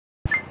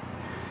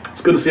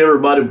It's good to see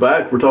everybody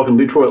back. We're talking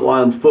Detroit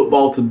Lions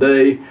football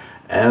today,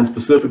 and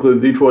specifically the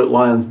Detroit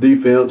Lions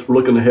defense. We're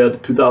looking ahead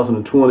to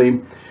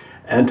 2020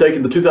 and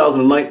taking the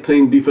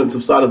 2019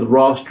 defensive side of the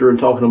roster and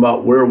talking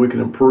about where we can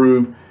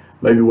improve,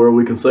 maybe where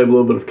we can save a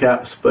little bit of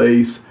cap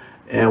space,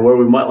 and where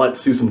we might like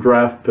to see some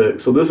draft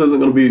picks. So this isn't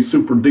going to be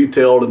super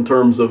detailed in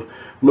terms of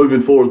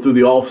moving forward through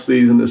the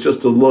offseason. It's just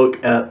a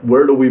look at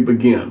where do we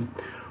begin.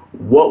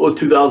 What was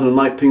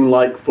 2019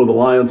 like for the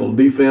Lions on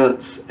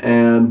defense,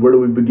 and where do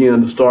we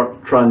begin to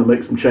start trying to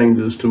make some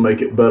changes to make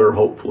it better,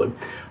 hopefully.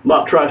 I'm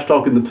not trash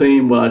talking the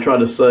team when I try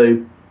to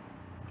say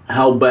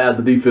how bad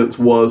the defense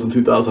was in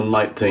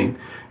 2019.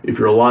 If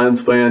you're a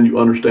Lions fan, you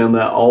understand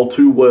that all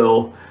too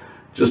well,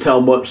 just how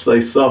much they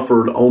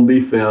suffered on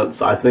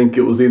defense. I think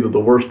it was either the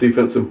worst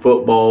defense in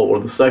football or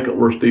the second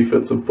worst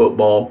defense in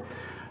football,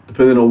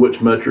 depending on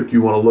which metric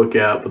you want to look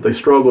at, but they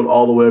struggled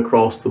all the way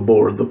across the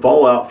board. The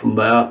fallout from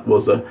that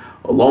was a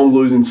long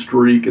losing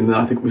streak, and then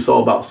I think we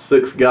saw about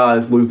 6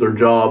 guys lose their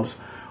jobs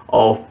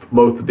off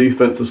both the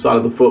defensive side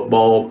of the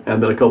football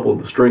and then a couple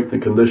of the strength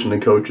and conditioning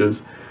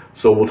coaches.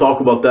 So we'll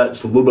talk about that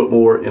just a little bit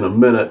more in a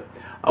minute.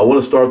 I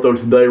want to start though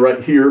today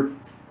right here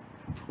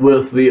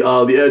with the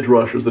edge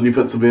rushers, the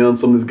defensive ends.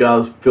 Some of these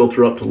guys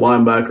filter up to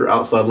linebacker,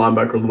 outside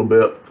linebacker a little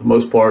bit. For the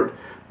most part,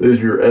 these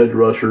are your edge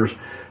rushers.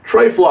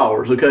 Trey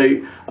Flowers, okay,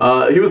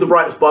 he was the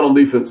bright spot on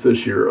defense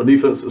this year, a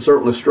defense that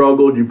certainly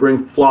struggled. You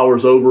bring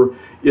Flowers over.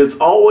 It's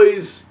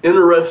always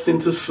interesting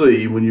to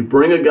see when you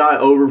bring a guy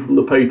over from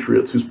the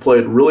Patriots who's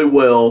played really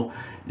well,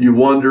 you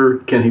wonder,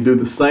 can he do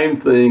the same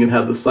thing and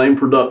have the same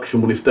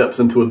production when he steps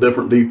into a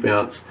different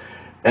defense?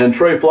 And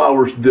Trey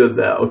Flowers did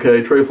that,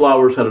 okay? Trey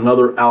Flowers had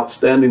another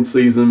outstanding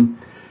season.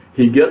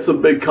 He gets a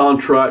big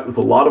contract with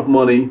a lot of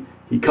money.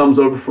 He comes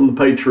over from the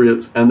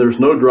Patriots, and there's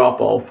no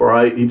drop-off, all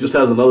right? He just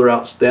has another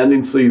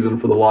outstanding season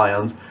for the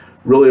Lions.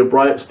 Really a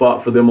bright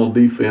spot for them on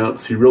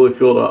defense. He really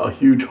filled a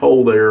huge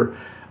hole there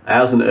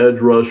as an edge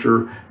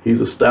rusher.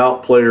 He's a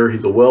stout player.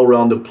 He's a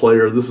well-rounded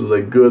player. This is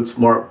a good,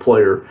 smart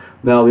player.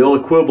 Now, the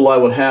only quibble I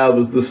would have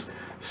is this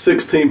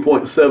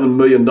 $16.7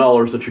 million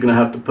that you're going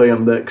to have to pay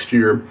him next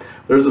year.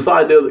 There's this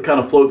idea that kind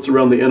of floats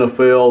around the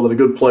NFL that a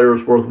good player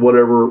is worth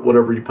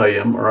whatever you pay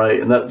him, all right?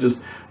 And that just,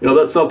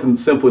 that's something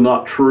that's simply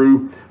not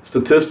true.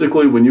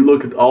 Statistically, when you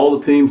look at all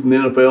the teams in the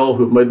NFL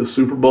who have made the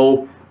Super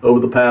Bowl over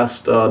the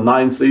past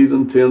 9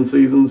 seasons, 10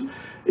 seasons,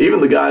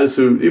 even the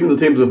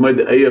teams who have made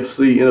the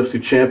AFC,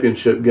 NFC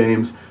championship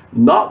games,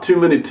 not too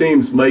many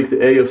teams make the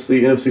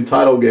AFC, NFC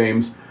title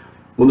games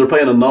when they're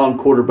paying a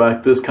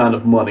non-quarterback this kind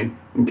of money,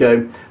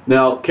 okay?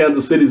 Now,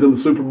 Kansas City's in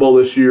the Super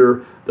Bowl this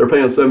year. They're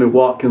paying Sammy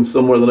Watkins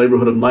somewhere in the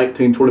neighborhood of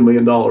 $19, $20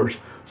 million.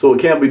 So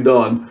it can be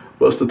done.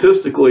 But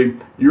statistically,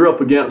 you're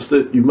up against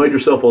it. You've made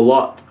yourself a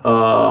lot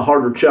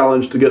harder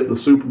challenge to get to the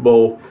Super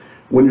Bowl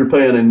when you're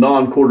paying a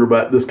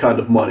non-quarterback this kind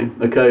of money,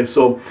 okay?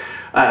 So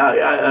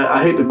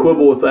I hate to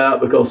quibble with that,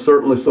 because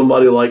certainly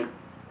somebody like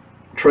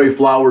Trey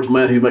Flowers,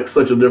 man, he makes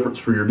such a difference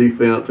for your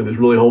defense, and he's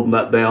really holding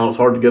that down. It's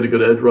hard to get a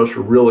good edge rusher,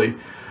 really.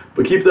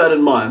 But keep that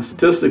in mind.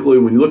 Statistically,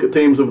 when you look at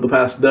teams over the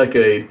past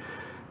decade,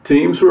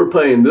 teams who are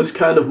paying this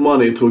kind of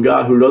money to a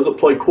guy who doesn't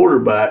play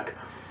quarterback,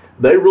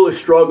 they really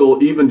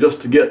struggle even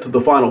just to get to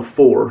the Final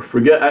Four.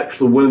 Forget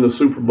actually winning the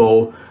Super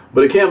Bowl,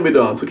 but it can be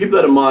done. So keep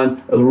that in mind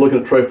as we're looking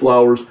at Trey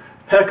Flowers.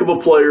 Heck of a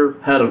player,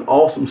 had an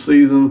awesome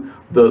season.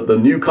 The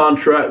new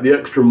contract, the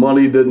extra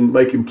money didn't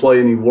make him play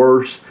any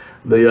worse.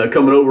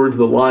 Coming over into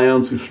the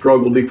Lions, who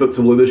struggled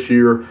defensively this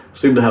year,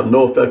 seemed to have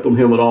no effect on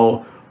him at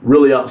all.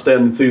 Really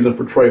outstanding season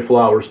for Trey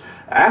Flowers.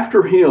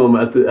 After him,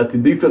 at the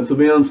defensive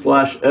end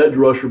 / edge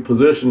rusher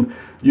position,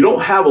 you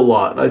don't have a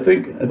lot. I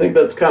think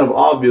that's kind of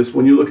obvious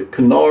when you look at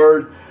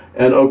Kennard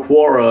and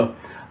Okwara.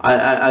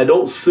 I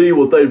don't see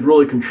what they've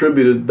really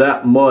contributed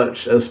that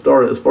much as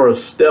far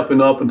as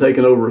stepping up and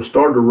taking over a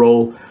starter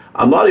role.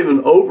 I'm not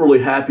even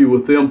overly happy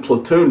with them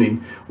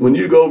platooning. When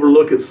you go over and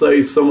look at,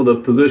 say, some of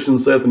the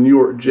positions, say, at the New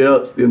York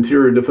Jets, the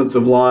interior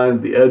defensive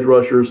line, the edge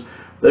rushers,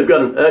 they've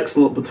got an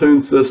excellent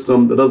platoon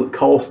system that doesn't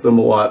cost them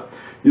a lot.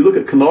 You look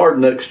at Kennard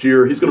next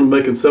year, he's going to be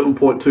making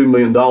 $7.2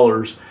 million,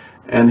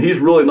 and he's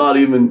really not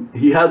even,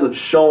 he hasn't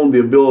shown the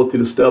ability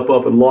to step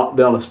up and lock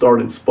down a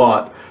starting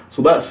spot.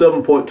 So that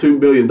 $7.2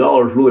 million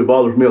really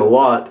bothers me a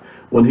lot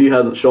when he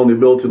hasn't shown the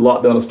ability to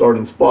lock down a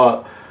starting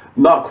spot.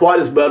 Not quite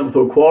as bad with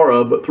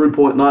Okwara, but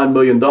 $3.9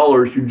 million,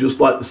 you'd just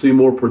like to see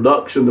more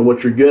production than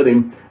what you're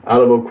getting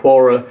out of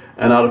Okwara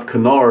and out of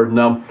Kennard.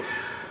 Now,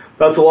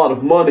 that's a lot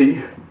of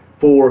money.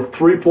 For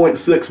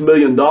 $3.6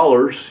 million,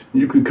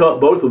 you could cut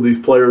both of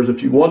these players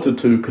if you wanted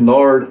to,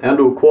 Kennard and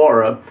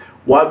Okwara.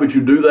 Why would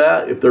you do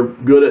that if they're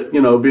good at,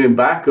 being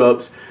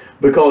backups?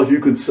 Because you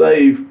could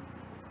save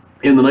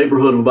in the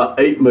neighborhood of about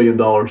 $8 million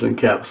in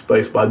cap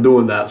space by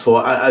doing that. So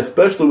I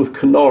especially with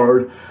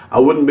Kennard, I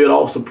wouldn't be at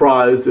all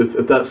surprised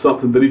if that's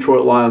something the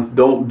Detroit Lions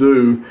don't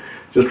do.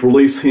 Just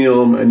release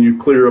him and you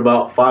clear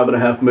about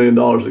 $5.5 million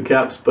in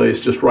cap space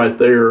just right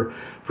there.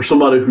 For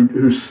somebody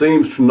who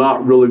seems to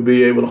not really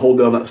be able to hold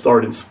down that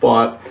starting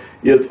spot.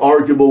 It's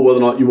arguable whether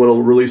or not you want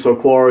to release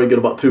Okwara and get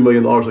about $2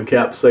 million in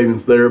cap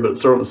savings there, but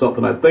it's certainly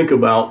something I'd think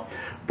about.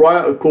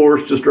 Bryant, of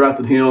course, just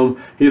drafted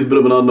him. He's a bit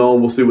of an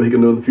unknown. We'll see what he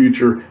can do in the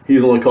future.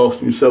 He's only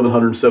costing you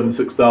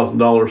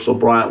 $776,000, so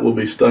Bryant will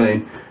be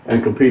staying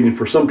and competing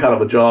for some kind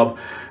of a job.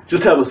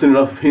 Just haven't seen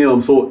enough of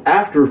him. So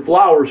after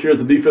Flowers here at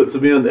the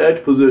defensive end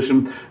edge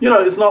position, you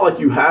know, it's not like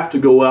you have to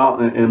go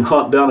out and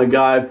hunt down a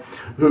guy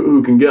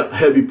who can get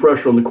heavy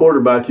pressure on the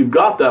quarterback. You've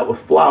got that with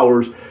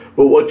Flowers.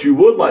 But what you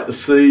would like to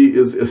see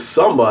is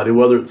somebody,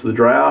 whether it's the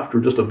draft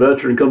or just a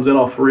veteran comes in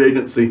off free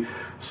agency,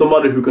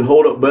 somebody who can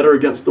hold up better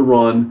against the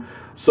run,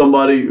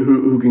 somebody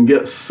who can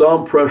get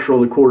some pressure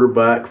on the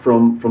quarterback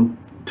from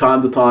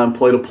time to time,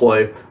 play to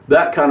play.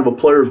 That kind of a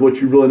player is what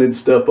you really need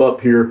to step up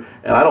here,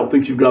 and I don't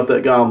think you've got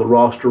that guy on the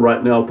roster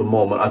right now at the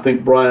moment. I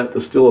think Bryant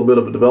is still a bit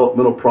of a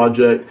developmental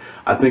project.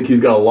 I think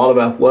he's got a lot of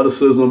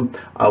athleticism.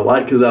 I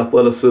like his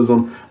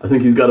athleticism. I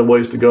think he's got a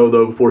ways to go,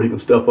 though, before he can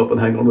step up and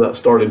hang on to that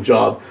starting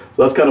job.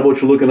 So that's kind of what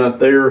you're looking at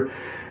there,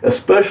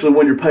 especially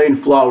when you're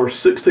paying Flowers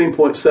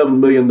 $16.7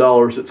 million.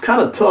 It's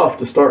kind of tough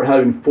to start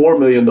having $4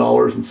 million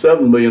and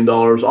 $7 million.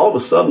 All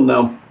of a sudden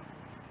now,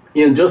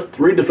 in just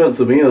 3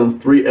 defensive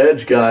ends, 3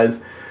 edge guys,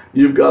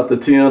 you've got the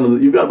 10,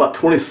 and you've got about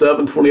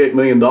 $28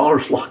 million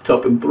locked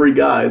up in 3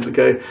 guys,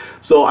 okay?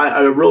 So I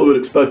really would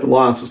expect the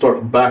Lions to start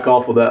to back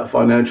off of that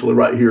financially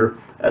right here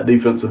at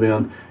defensive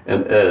end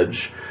and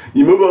edge.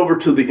 You move over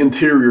to the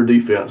interior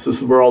defense. This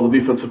is where all the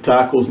defensive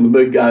tackles and the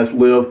big guys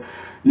live.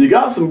 You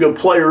got some good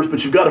players, but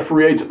you've got a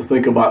free agent to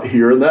think about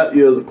here, and that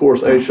is, of course,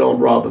 A'Shawn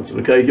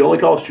Robinson, okay? He only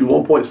cost you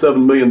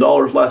 $1.7 million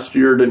last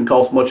year, didn't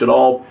cost much at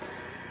all.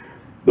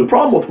 The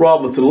problem with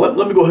Robinson,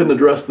 let me go ahead and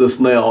address this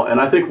now,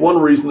 and I think one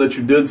reason that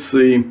you did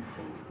see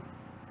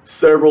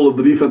several of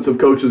the defensive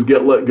coaches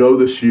get let go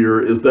this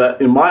year is that,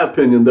 in my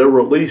opinion, there were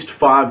at least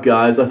 5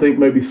 guys, I think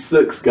maybe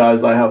 6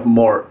 guys I have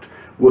marked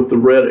with the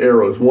red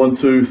arrows, 1,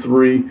 2,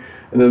 3,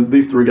 and then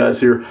these 3 guys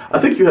here. I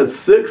think you had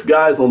 6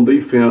 guys on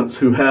defense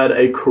who had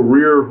a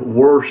career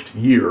worst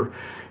year.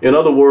 In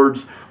other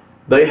words,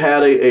 they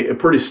had a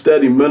pretty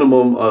steady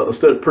minimum,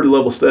 pretty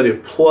level steady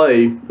of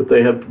play that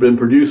they have been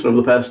producing over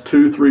the past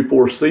 2, 3,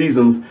 4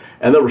 seasons.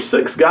 And there were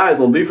 6 guys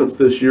on defense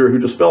this year who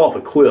just fell off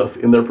a cliff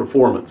in their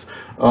performance.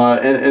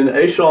 And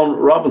A'Shawn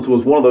Robinson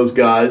was one of those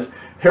guys.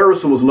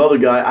 Harrison was another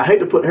guy. I hate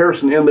to put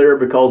Harrison in there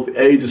because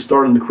the age is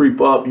starting to creep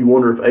up. You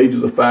wonder if age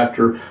is a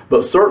factor.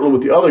 But certainly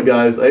with the other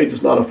guys, age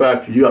is not a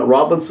factor. You got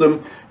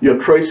Robinson, you have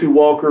Tracy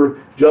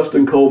Walker,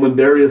 Justin Coleman,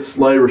 Darius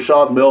Slay,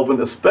 Rashad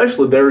Melvin,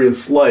 especially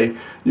Darius Slay.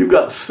 You've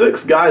got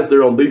 6 guys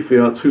there on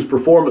defense whose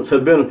performance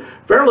had been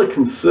fairly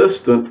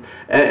consistent.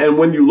 And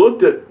when you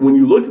looked at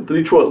the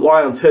Detroit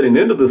Lions heading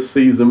into this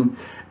season,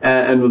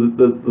 and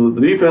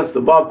the defense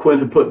that Bob Quinn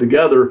had put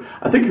together,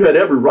 I think you had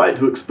every right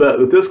to expect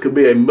that this could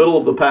be a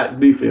middle-of-the-pack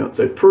defense,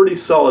 a pretty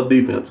solid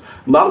defense.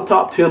 Not a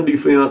top 10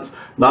 defense,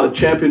 not a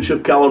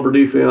championship caliber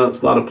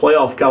defense, not a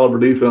playoff caliber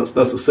defense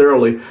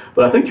necessarily,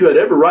 but I think you had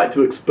every right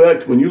to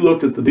expect when you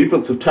looked at the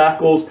defensive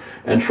tackles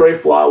and Trey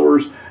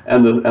Flowers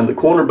and the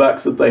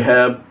cornerbacks that they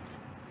had,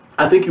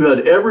 I think you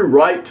had every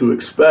right to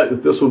expect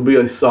that this would be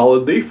a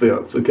solid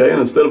defense, okay? And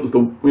instead it was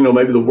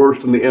maybe the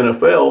worst in the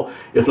NFL,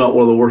 if not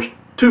one of the worst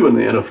 2 in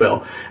the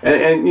NFL.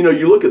 And you know,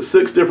 you look at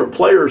 6 different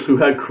players who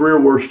had career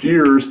worst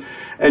years,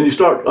 and you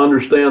start to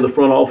understand the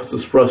front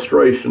office's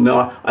frustration.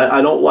 Now,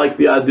 I don't like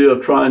the idea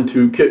of trying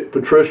to kick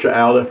Patricia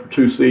out after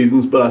 2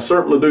 seasons, but I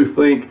certainly do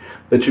think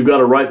that you've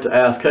got a right to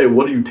ask, hey,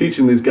 what are you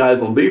teaching these guys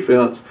on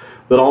defense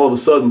that all of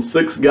a sudden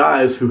 6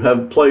 guys who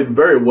have played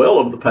very well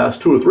over the past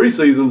 2 or 3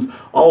 seasons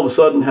all of a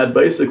sudden had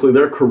basically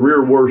their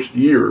career worst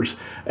years.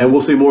 And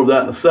we'll see more of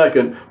that in a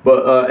second.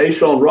 But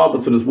A'Shawn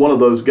Robinson is one of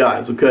those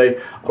guys, okay?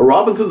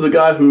 Robinson's a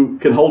guy who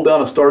can hold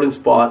down a starting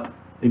spot.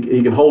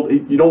 He can hold,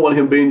 you don't want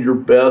him being your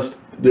best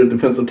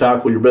defensive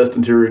tackle, your best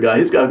interior guy.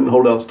 He's got to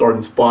hold down a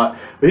starting spot,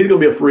 but he's going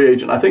to be a free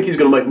agent. I think he's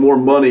going to make more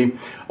money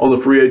on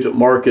the free agent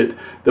market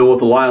than what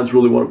the Lions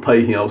really want to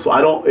pay him. So I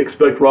don't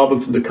expect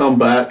Robinson to come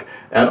back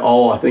at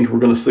all. I think we're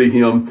going to see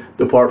him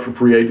depart for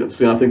free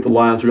agency, and I think the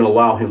Lions are going to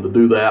allow him to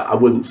do that. I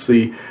wouldn't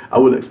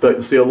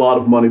expect to see a lot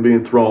of money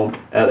being thrown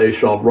at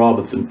A'Shawn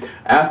Robinson.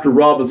 After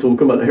Robinson, we'll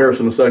come back to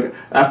Harrison in a second.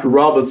 After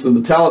Robinson,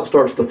 the talent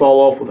starts to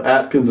fall off with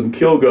Atkins and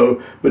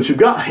Kilgo, but you've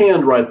got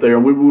Hand right there,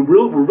 and we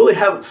really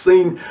haven't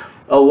seen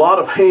a lot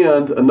of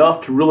Hand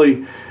enough to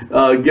really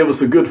give us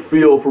a good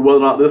feel for whether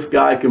or not this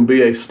guy can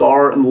be a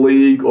star in the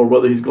league or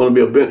whether he's going to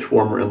be a bench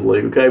warmer in the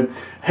league, okay?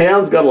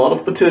 Hand's got a lot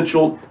of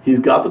potential. He's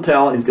got the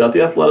talent. He's got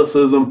the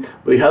athleticism,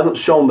 but he hasn't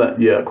shown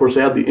that yet. Of course,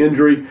 they had the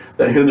injury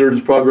that hindered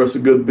his progress a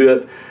good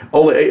bit.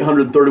 Only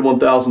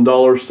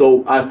 $831,000.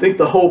 So I think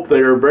the hope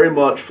there very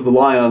much for the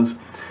Lions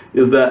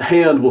is that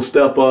Hand will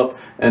step up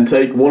and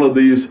take one of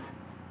these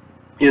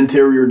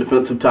interior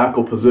defensive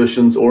tackle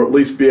positions, or at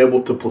least be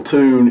able to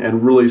platoon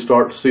and really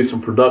start to see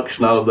some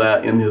production out of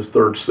that in his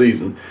 3rd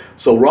season.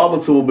 So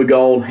Robinson will be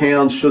gone.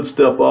 Hands should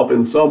step up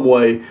in some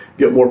way,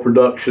 get more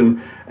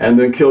production, and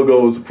then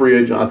Kilgo is a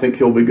free agent. I think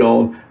he'll be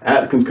gone.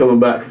 Atkins coming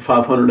back for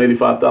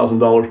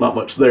 $585,000, not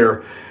much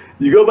there.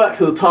 You go back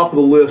to the top of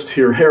the list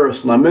here,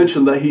 Harrison. I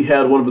mentioned that he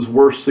had one of his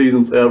worst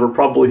seasons ever,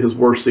 probably his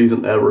worst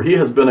season ever. He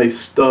has been a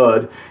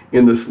stud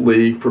in this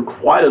league for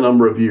quite a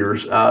number of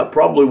years.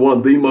 Probably one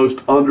of the most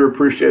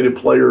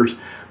underappreciated players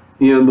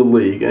in the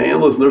league.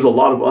 And listen, there's a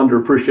lot of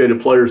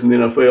underappreciated players in the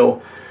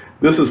NFL.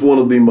 This is one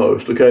of the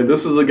most, okay?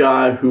 This is a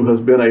guy who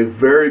has been a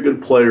very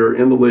good player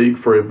in the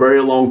league for a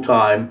very long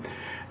time.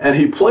 And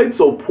he played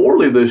so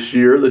poorly this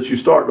year that you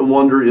start to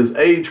wonder, is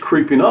age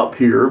creeping up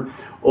here?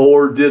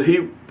 Or did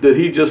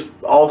he just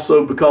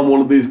also become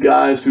one of these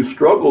guys who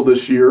struggled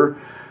this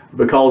year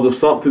because of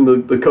something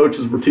that the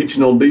coaches were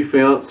teaching on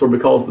defense, or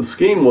because the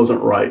scheme wasn't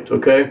right,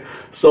 okay?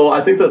 So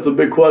I think that's a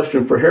big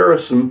question for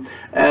Harrison.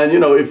 And, you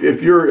know, if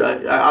you're,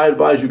 I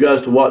advise you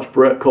guys to watch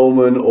Brett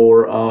Coleman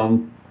or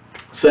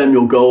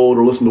Samuel Gold,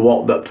 or listen to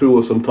Walt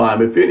Deptula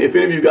sometime. If any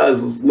of you guys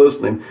is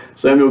listening,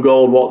 Samuel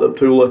Gold, Walt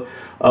Deptula,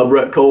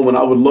 Brett Coleman,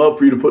 I would love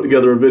for you to put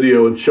together a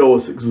video and show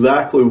us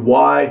exactly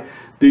why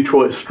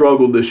Detroit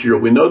struggled this year.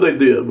 We know they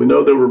did. We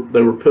know they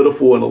were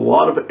pitiful in a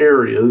lot of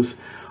areas,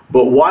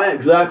 but why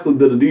exactly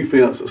did the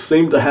defense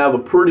seem to have a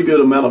pretty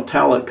good amount of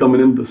talent coming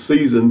into the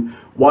season?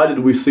 Why did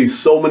we see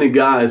so many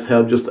guys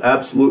have just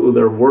absolutely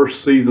their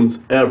worst seasons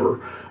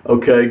ever?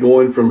 Okay,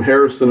 going from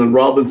Harrison and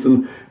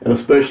Robinson, and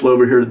especially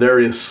over here to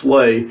Darius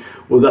Slay.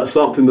 Was that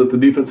something that the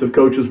defensive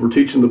coaches were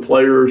teaching the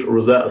players, or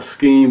was that a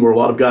scheme where a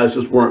lot of guys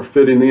just weren't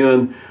fitting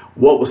in?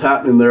 What was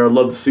happening there? I'd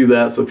love to see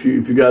that. So if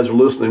you guys are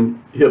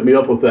listening, hit me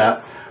up with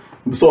that.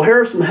 So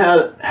Harrison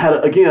had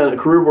again a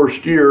career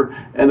worst year,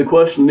 and the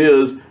question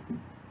is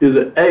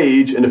it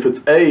age? And if it's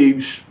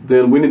age,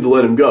 then we need to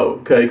let him go,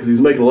 okay? Because he's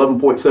making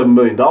 $11.7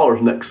 million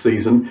next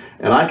season,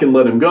 and I can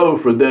let him go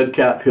for a dead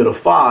cap hit of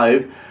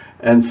 5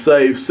 and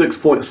save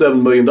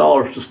 $6.7 million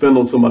to spend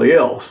on somebody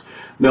else.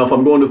 Now, if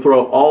I'm going to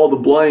throw all the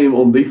blame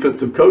on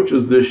defensive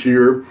coaches this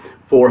year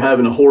for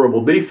having a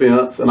horrible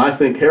defense, and I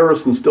think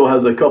Harrison still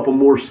has a couple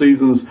more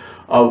seasons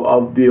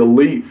of the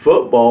elite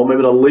football,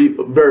 maybe the elite,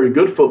 very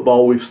good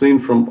football we've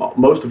seen from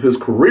most of his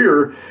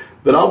career,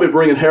 then I'll be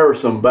bringing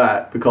Harrison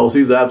back, because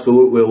he's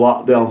absolutely a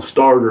lockdown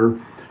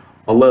starter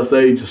unless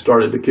age has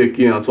started to kick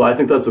in. So I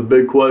think that's a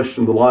big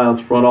question the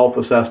Lions front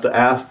office has to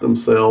ask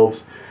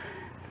themselves.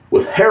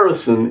 With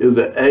Harrison, is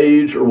it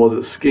age or was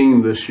it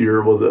scheme this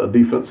year? Was it a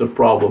defensive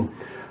problem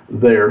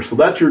there? So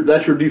that's your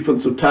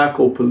defensive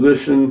tackle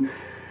position.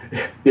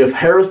 If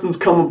Harrison's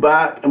coming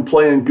back and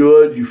playing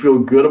good, you feel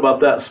good about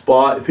that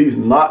spot. If he's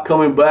not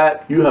coming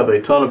back, you have a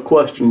ton of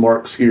question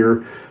marks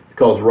here,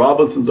 because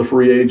Robinson's a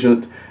free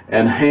agent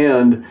and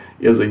Hand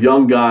is a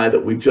young guy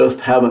that we just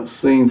haven't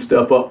seen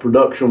step up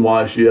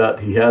production-wise yet.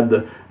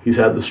 He's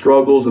had the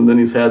struggles, and then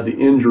he's had the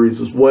injuries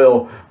as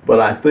well. But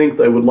I think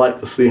they would like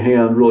to see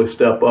Hand really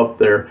step up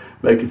there,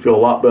 make you feel a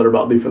lot better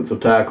about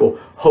defensive tackle.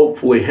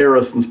 Hopefully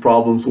Harrison's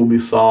problems will be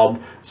solved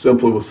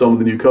simply with some of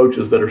the new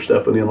coaches that are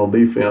stepping in on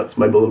defense,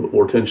 maybe a little bit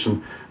more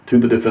attention to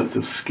the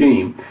defensive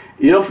scheme.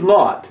 If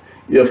not,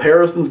 if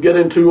Harrison's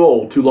getting too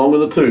old, too long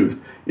in the tooth,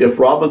 if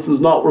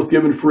Robinson's not worth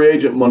giving free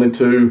agent money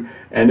to,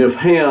 and if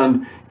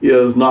Hand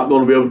is not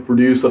going to be able to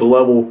produce at a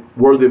level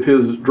worthy of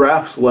his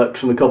draft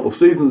selection a couple of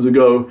seasons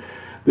ago,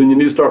 then you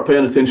need to start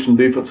paying attention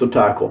to defensive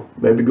tackle.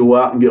 Maybe go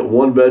out and get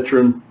one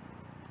veteran,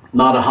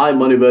 not a high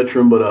money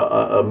veteran, but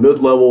a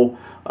mid-level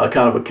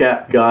kind of a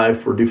cap guy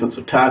for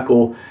defensive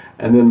tackle,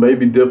 and then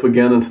maybe dip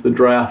again into the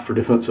draft for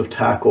defensive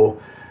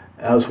tackle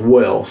as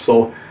well.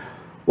 So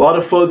a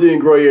lot of fuzzy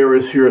and gray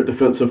areas here at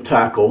defensive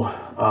tackle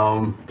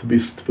to be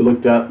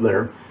looked at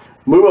there.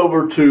 Move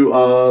over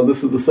to,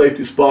 this is the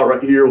safety spot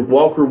right here with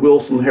Walker,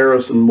 Wilson,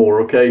 Harrison,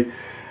 Moore, okay?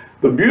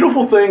 The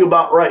beautiful thing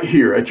about right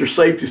here at your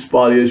safety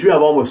spot is you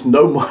have almost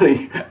no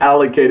money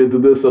allocated to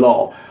this at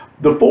all.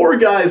 The 4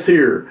 guys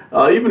here,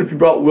 even if you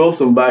brought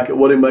Wilson back at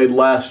what he made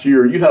last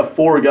year, you have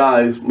 4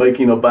 guys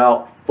making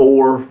about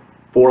 $4.5,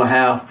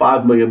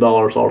 $5 million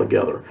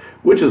altogether,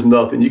 which is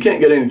nothing. You can't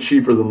get any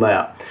cheaper than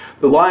that.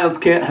 The Lions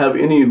can't have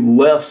any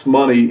less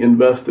money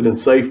invested in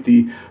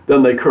safety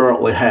than they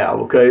currently have,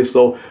 okay?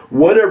 So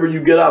whatever you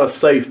get out of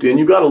safety, and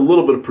you got a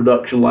little bit of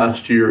production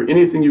last year,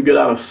 anything you get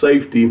out of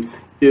safety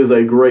is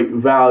a great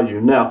value.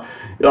 Now,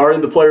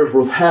 are the players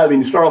worth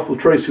having? You start off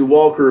with Tracy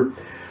Walker.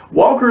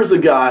 Walker is a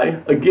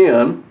guy,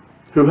 again,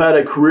 who had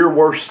a career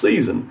worst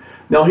season.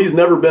 Now, he's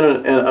never been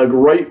a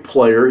great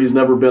player. He's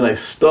never been a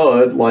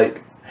stud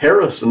like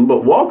Harrison,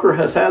 but Walker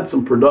has had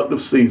some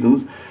productive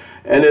seasons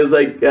and is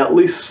a at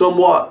least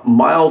somewhat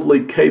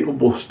mildly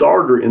capable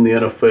starter in the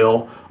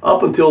NFL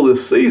up until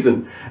this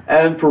season.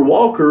 And for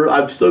Walker,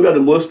 I've still got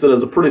him listed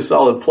as a pretty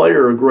solid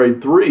player, a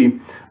grade 3,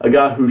 a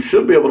guy who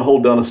should be able to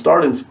hold down a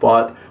starting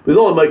spot, but he's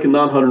only making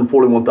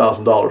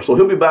 $941,000. So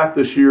he'll be back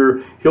this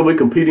year. He'll be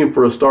competing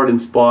for a starting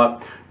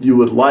spot. You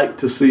would like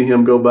to see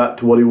him go back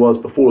to what he was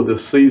before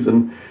this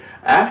season.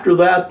 After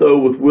that, though,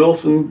 with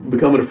Wilson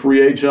becoming a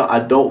free agent,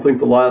 I don't think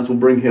the Lions will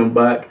bring him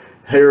back.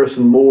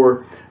 Harrison,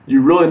 Moore,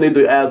 you really need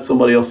to add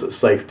somebody else at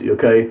safety,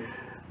 okay?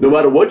 No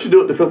matter what you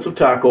do at defensive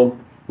tackle,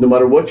 no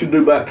matter what you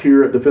do back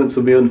here at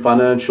defensive end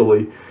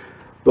financially,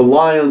 the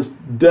Lions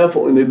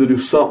definitely need to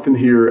do something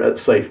here at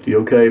safety,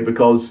 okay?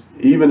 Because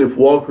even if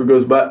Walker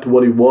goes back to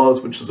what he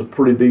was, which is a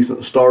pretty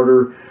decent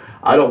starter,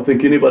 I don't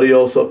think anybody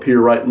else up here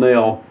right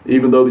now,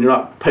 even though you're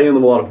not paying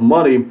them a lot of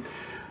money,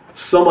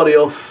 somebody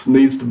else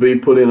needs to be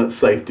put in at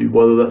safety,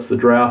 whether that's the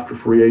draft or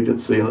free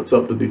agency, and it's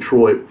up to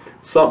Detroit.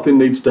 Something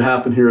needs to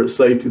happen here at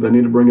safety. They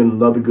need to bring in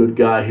another good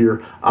guy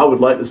here. I would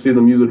like to see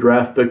them use a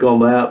draft pick on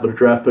that, but a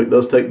draft pick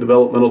does take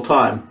developmental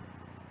time.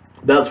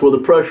 That's where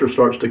the pressure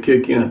starts to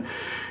kick in.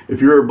 If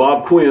you're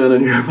Bob Quinn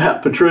and you're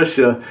Matt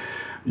Patricia,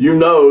 you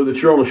know that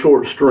you're on a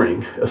short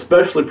string,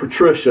 especially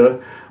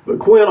Patricia, but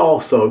Quinn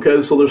also,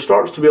 okay? So there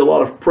starts to be a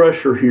lot of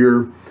pressure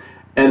here,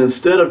 and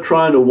instead of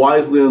trying to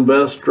wisely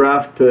invest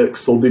draft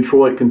picks so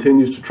Detroit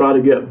continues to try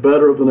to get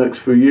better over the next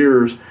few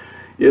years,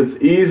 it's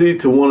easy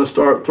to want to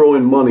start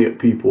throwing money at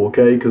people,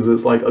 okay? Because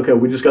it's like, okay,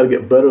 we just got to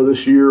get better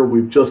this year.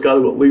 We've just got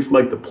to at least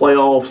make the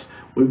playoffs.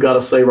 We've got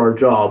to save our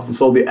jobs. And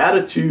so the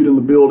attitude in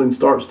the building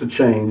starts to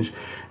change.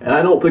 And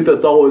I don't think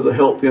that's always a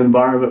healthy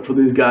environment for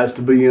these guys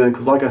to be in,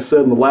 because like I said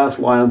in the last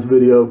Lions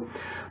video,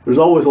 there's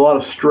always a lot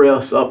of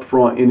stress up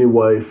front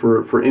anyway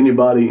for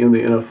anybody in the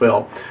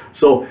NFL.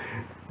 So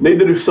need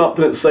to do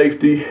something at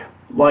safety.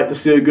 Like to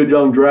see a good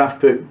young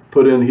draft pick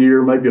put in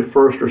here, maybe a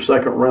first or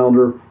second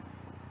rounder,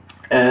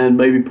 and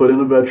maybe put in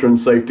a veteran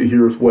safety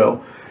here as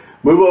well.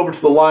 Move over to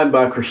the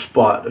linebacker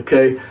spot,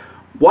 okay?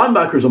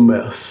 Linebacker's a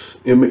mess,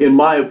 in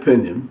my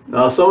opinion.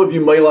 Some of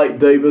you may like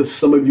Davis,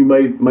 some of you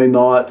may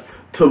not.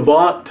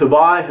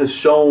 Tavai has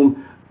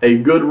shown a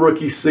good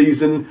rookie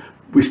season.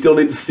 We still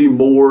need to see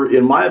more.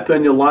 In my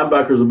opinion,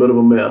 linebacker's a bit of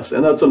a mess,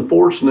 and that's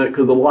unfortunate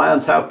because the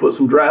Lions have put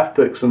some draft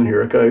picks in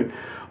here, okay?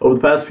 Over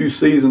the past few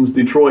seasons,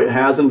 Detroit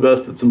has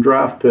invested some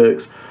draft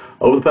picks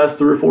over the past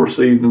 3 or 4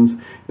 seasons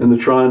into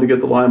trying to get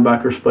the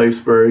linebacker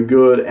space very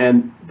good,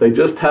 and they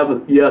just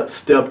haven't yet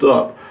stepped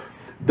up.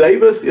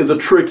 Davis is a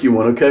tricky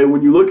one, okay?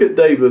 When you look at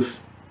Davis,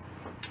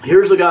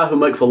 here's a guy who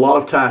makes a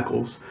lot of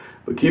tackles,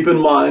 but keep in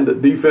mind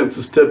that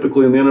defenses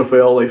typically in the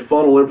NFL, they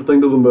funnel everything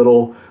to the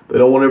middle. They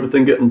don't want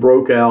everything getting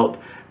broke out,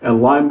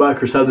 and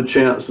linebackers have the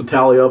chance to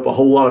tally up a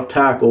whole lot of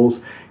tackles.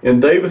 In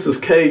Davis's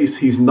case,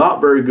 he's not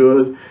very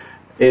good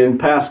in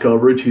pass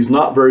coverage. He's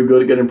not very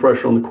good at getting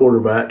pressure on the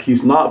quarterback.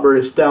 He's not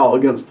very stout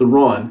against the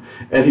run,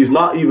 and he's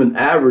not even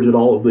average at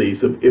all of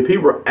these. If he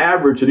were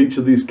average at each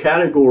of these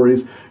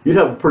categories, you'd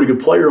have a pretty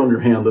good player on your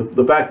hand.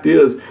 The fact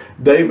is,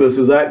 Davis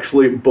is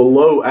actually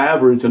below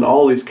average in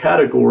all these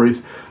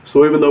categories.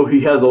 So even though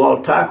he has a lot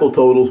of tackle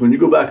totals, when you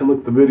go back and look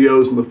at the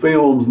videos and the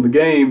films and the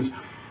games,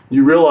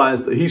 you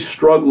realize that he's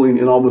struggling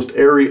in almost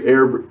every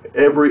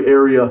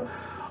area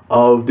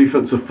of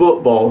defensive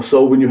football.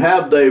 So when you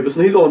have Davis,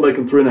 and he's only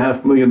making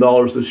 $3.5 million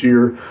this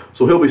year,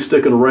 so he'll be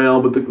sticking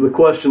around. But the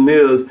question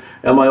is,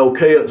 am I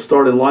okay at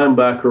starting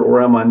linebacker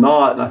or am I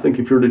not? And I think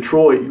if you're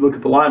Detroit, you look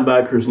at the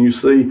linebackers and you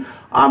see,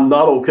 I'm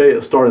not okay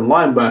at starting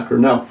linebacker.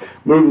 Now,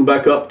 moving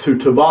back up to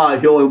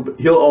Tavai,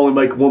 he'll only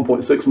make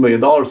 $1.6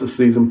 million this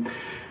season.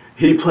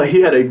 He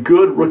had a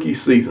good rookie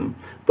season,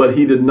 but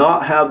he did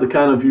not have the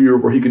kind of year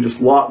where he could just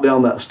lock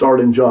down that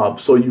starting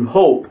job. So you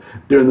hope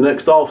during the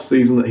next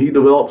offseason that he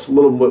develops a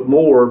little bit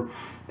more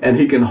and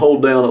he can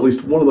hold down at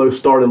least one of those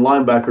starting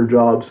linebacker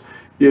jobs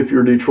if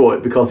you're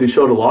Detroit, because he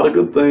showed a lot of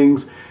good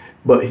things,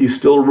 but he's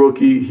still a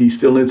rookie. He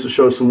still needs to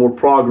show some more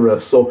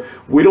progress. So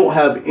we don't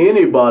have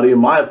anybody, in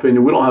my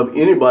opinion, we don't have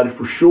anybody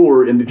for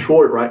sure in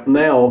Detroit right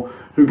now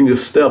who can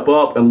just step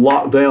up and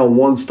lock down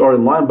one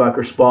starting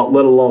linebacker spot,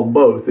 let alone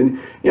both. And,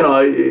 you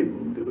know,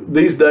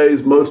 these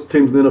days, most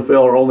teams in the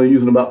NFL are only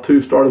using about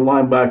 2 starting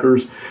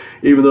linebackers,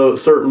 even though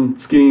certain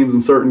schemes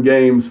and certain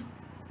games,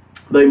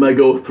 they may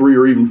go with 3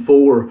 or even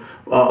 4.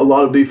 A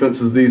lot of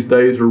defenses these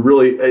days are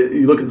really,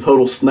 you look at the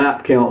total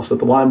snap counts that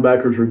the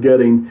linebackers are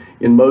getting,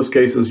 in most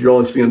cases, you're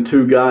only seeing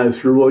 2 guys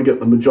who are really getting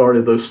the majority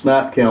of those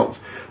snap counts.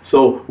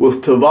 So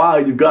with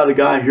Tavai, you've got a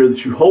guy here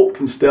that you hope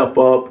can step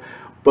up,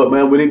 but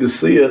man, we need to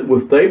see it.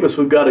 With Davis,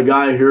 we've got a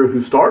guy here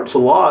who starts a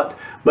lot,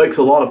 makes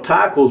a lot of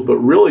tackles, but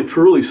really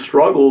truly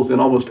struggles in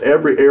almost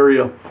every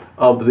area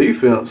of the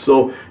defense.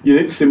 So you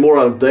need to see more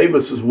out of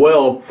Davis as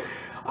well.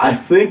 I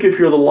think if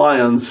you're the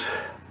Lions,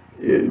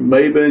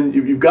 maybe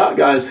you've got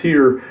guys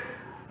here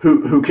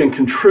who can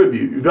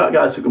contribute. You've got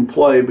guys who can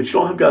play, but you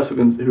don't have guys who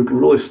can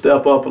really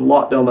step up and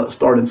lock down that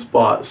starting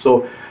spot.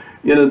 So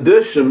in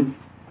addition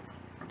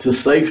to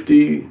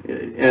safety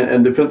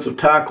and defensive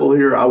tackle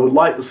here, I would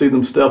like to see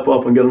them step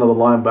up and get another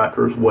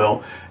linebacker as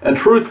well. And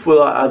truthfully,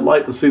 I'd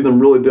like to see them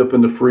really dip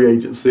into free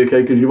agency,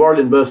 okay? Because you've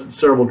already invested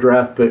several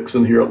draft picks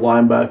in here at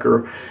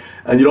linebacker,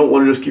 and you don't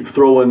want to just keep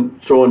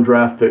throwing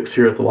draft picks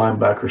here at the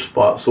linebacker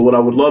spot. So what I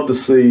would love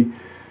to see,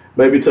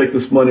 maybe take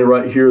this money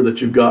right here that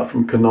you've got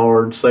from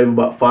Kennard, save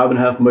about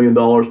 $5.5 million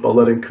by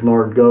letting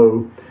Kennard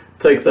go.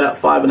 Take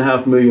that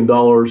 $5.5 million,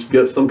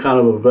 get some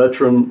kind of a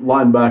veteran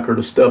linebacker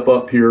to step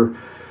up here,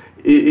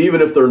 even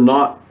if they're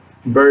not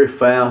very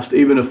fast,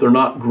 even if they're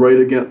not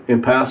great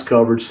in pass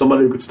coverage,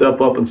 somebody who could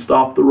step up and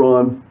stop the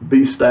run,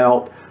 be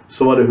stout,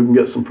 somebody who can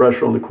get some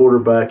pressure on the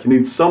quarterback. You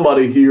need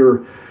somebody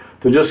here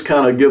to just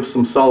kind of give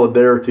some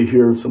solidarity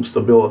here and some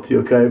stability,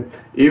 okay?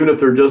 Even if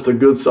they're just a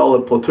good,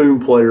 solid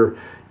platoon player,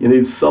 you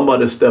need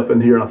somebody to step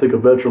in here, and I think a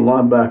veteran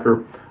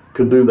linebacker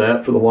could do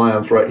that for the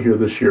Lions right here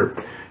this year.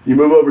 You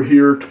move over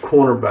here to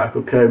cornerback,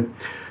 okay?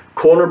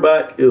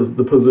 Cornerback is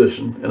the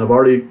position, and I've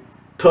already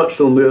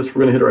touched on this.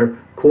 We're going to hit our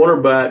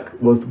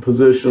cornerback was the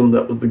position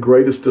that was the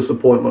greatest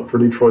disappointment for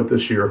Detroit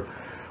this year.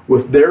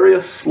 With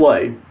Darius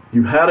Slay,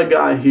 you had a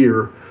guy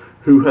here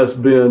who has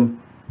been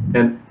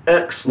an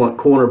excellent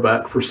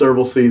cornerback for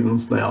several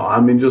seasons now.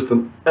 I mean, just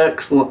an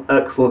excellent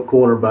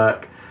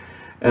cornerback,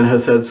 and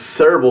has had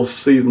several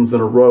seasons in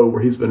a row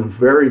where he's been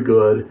very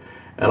good.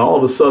 And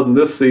all of a sudden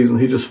this season,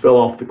 he just fell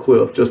off the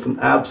cliff. Just an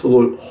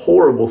absolute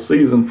horrible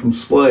season from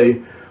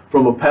Slay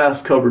from a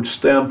pass coverage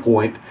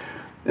standpoint.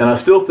 And I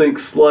still think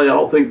Slay,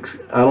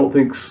 I don't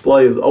think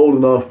Slay is old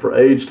enough for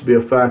age to be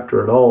a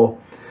factor at all.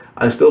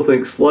 I still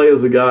think Slay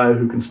is a guy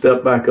who can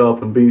step back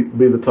up and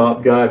be the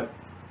top guy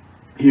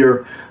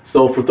here.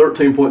 So for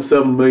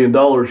 $13.7 million,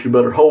 you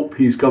better hope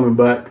he's coming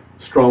back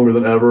stronger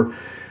than ever.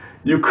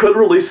 You could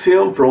release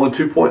him for only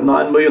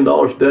 $2.9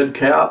 million dead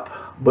cap,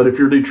 but if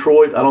you're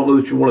Detroit, I don't know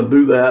that you want to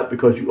do that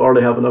because you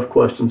already have enough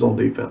questions on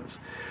defense.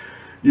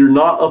 You're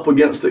not up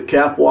against it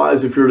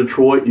cap-wise if you're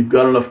Detroit. You've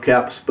got enough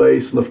cap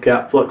space, enough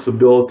cap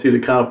flexibility to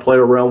kind of play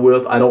around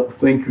with. I don't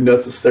think you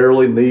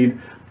necessarily need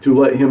to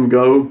let him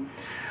go.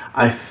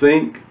 I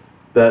think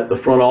that the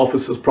front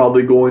office is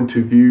probably going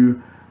to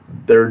view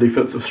their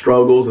defensive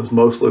struggles as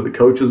mostly the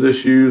coach's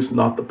issues,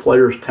 not the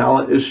players'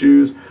 talent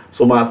issues.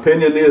 So my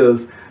opinion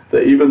is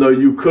that even though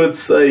you could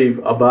save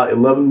about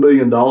 $11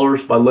 million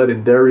by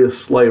letting Darius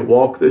Slay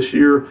walk this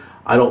year,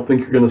 I don't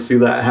think you're going to see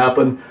that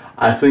happen.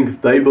 I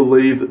think they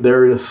believe that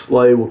Darius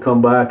Slay will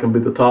come back and be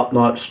the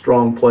top-notch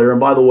strong player. And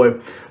by the way,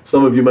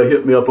 some of you may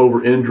hit me up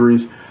over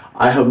injuries.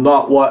 I have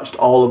not watched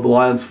all of the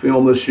Lions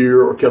film this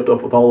year or kept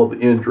up with all of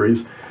the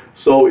injuries.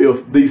 So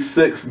if these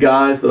 6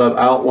 guys that I've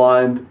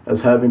outlined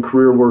as having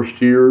career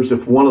worst years,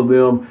 if one of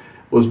them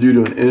was due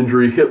to an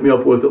injury, hit me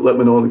up with it, let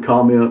me know in the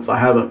comments. I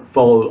haven't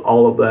followed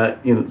all of that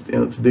in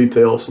its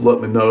details, so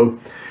let me know.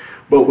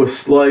 But with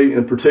Slay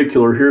in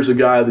particular, here's a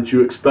guy that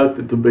you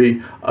expected to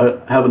be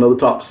have another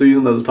top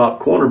season as a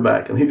top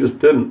cornerback, and he just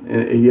didn't.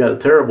 He had a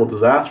terrible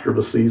disaster of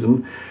a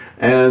season,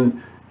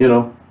 and you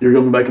know you're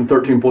going to be making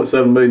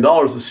 $13.7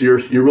 million this year.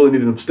 So you really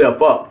needed him to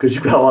step up because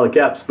you've got a lot of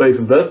cap space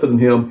invested in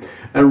him.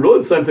 And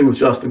really the same thing with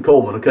Justin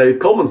Coleman. Okay,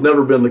 Coleman's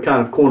never been the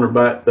kind of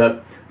cornerback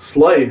that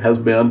Slay has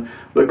been,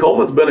 but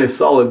Coleman's been a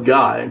solid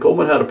guy, and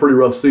Coleman had a pretty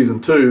rough season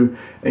too,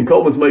 and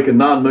Coleman's making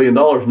 $9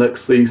 million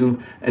next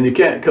season, and you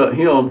can't cut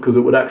him because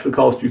it would actually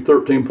cost you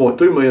 $13.2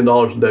 million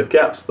in dead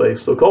cap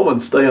space, so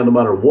Coleman's staying no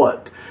matter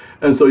what.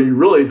 And so you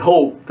really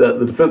hope that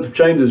the defensive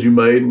changes you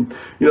made, and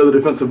you know the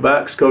defensive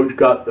backs coach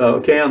got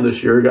canned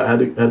this year, had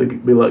to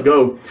be let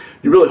go.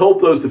 You really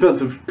hope those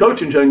defensive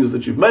coaching changes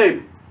that you've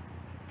made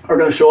are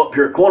going to show up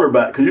here at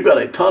cornerback, because you've got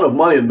a ton of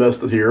money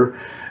invested here.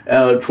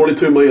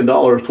 $22 million,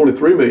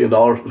 $23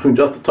 million between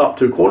just the top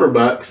 2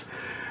 cornerbacks.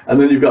 And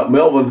then you've got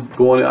Melvin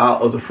going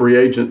out as a free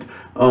agent.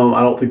 I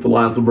don't think the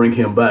Lions will bring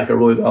him back. I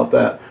really doubt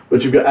that.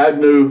 But you've got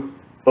Agnew,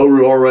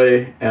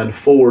 Oruwariye, and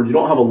Ford. You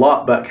don't have a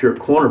lot back here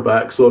at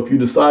cornerback. So if you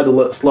decide to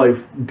let Slay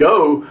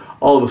go,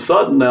 all of a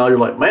sudden now you're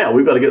like, man,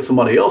 we've got to get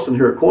somebody else in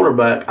here at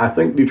cornerback. I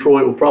think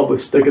Detroit will probably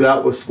stick it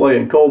out with Slay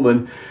and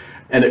Coleman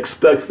and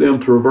expect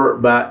them to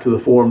revert back to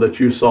the form that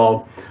you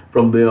saw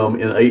from them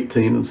in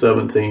 18 and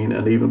 17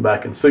 and even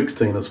back in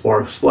 16 as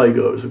far as Slay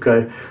goes,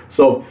 okay?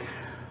 So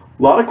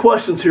a lot of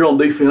questions here on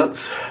defense.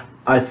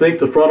 I think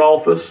the front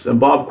office and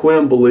Bob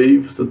Quinn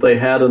believes that they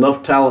had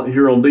enough talent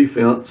here on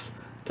defense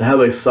to have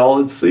a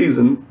solid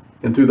season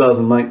in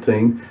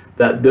 2019.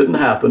 That didn't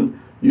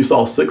happen. You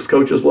saw 6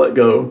 coaches let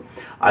go.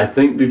 I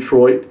think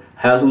Detroit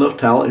has enough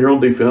talent here on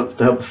defense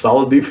to have a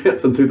solid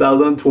defense in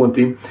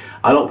 2020.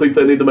 I don't think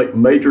they need to make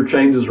major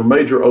changes or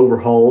major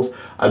overhauls.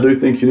 I do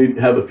think you need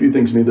to have a few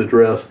things you need to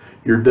address.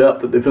 Your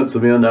depth at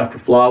defensive end after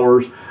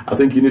Flowers. I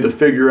think you need to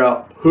figure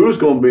out who's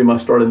going to be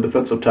my starting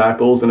defensive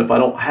tackles, and if I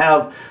don't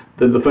have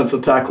the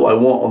defensive tackle I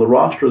want on the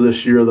roster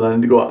this year, then I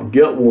need to go out and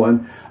get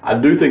one. I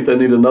do think they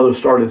need another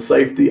starting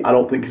safety. I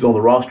don't think he's on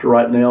the roster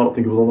right now. I don't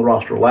think he was on the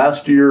roster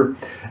last year.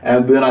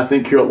 And then I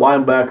think here at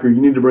linebacker,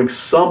 you need to bring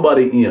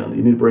somebody in.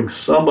 You need to bring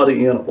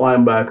somebody in at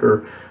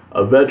linebacker,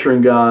 a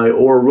veteran guy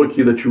or a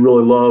rookie that you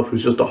really love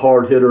who's just a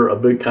hard hitter, a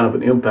big kind of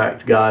an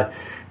impact guy.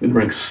 You need to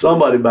bring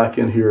somebody back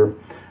in here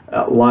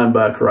at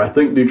linebacker. I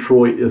think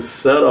Detroit is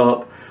set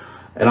up,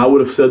 and I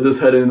would have said this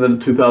heading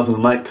into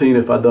 2019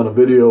 if I'd done a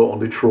video on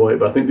Detroit,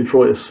 but I think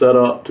Detroit is set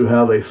up to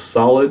have a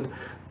solid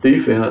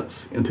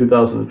defense in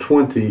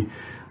 2020.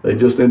 They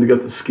just need to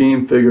get the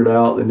scheme figured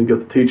out. They need to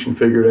get the teaching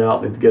figured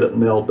out. They need to get it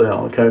nailed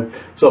down, okay?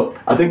 So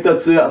I think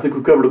that's it. I think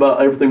we've covered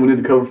about everything we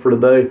need to cover for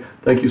today.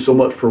 Thank you so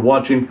much for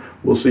watching.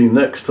 We'll see you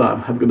next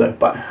time. Have a good day.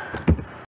 Bye.